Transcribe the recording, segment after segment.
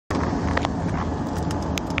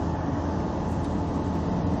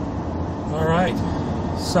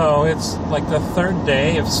So it's like the third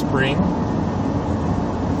day of spring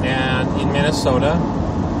and in Minnesota,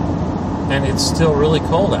 and it's still really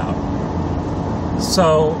cold out.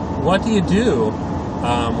 So what do you do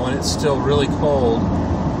when it's still really cold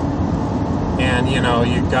and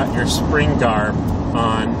you've got your spring garb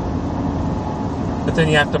on, but then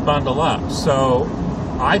you have to bundle up? So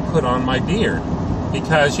I put on my beard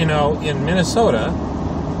because in Minnesota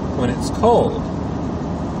when it's cold,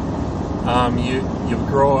 you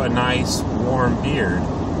grow a nice warm beard.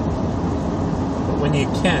 But when you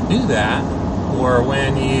can't do that, or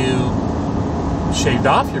when you shaved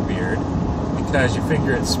off your beard because you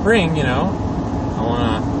figure it's spring, I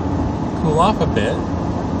want to cool off a bit.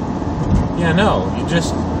 Yeah, no, you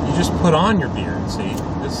just put on your beard. See,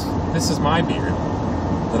 this is my beard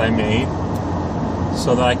that I made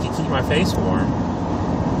so that I could keep my face warm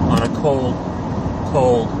on a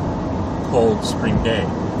cold spring day.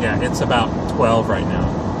 Yeah, it's about 12 right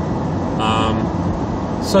now.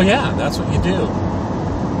 So yeah, that's what you do.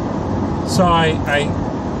 So I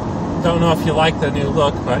don't know if you like the new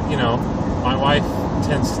look, but my wife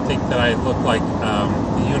tends to think that I look like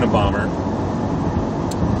the Unabomber.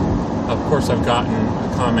 Of course, I've gotten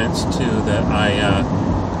comments too that I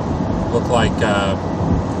look like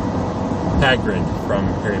Hagrid from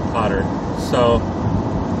Harry Potter. So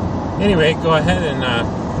anyway, go ahead and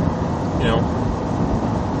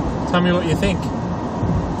tell me what you think.